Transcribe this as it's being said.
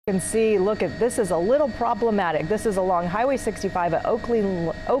You can see, look at this, is a little problematic. This is along Highway 65 at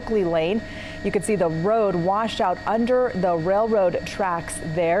Oakley Lane. You can see the road washed out under the railroad tracks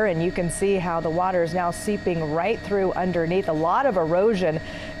there, and you can see how the water is now seeping right through underneath. A lot of erosion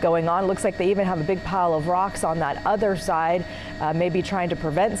going on. Looks like they even have a big pile of rocks on that other side, maybe trying to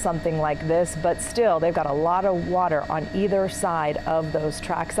prevent something like this, but still they've got a lot of water on either side of those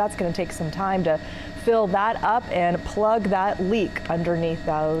tracks. That's going to take some time to fill that up and plug that leak underneath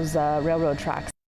those railroad tracks.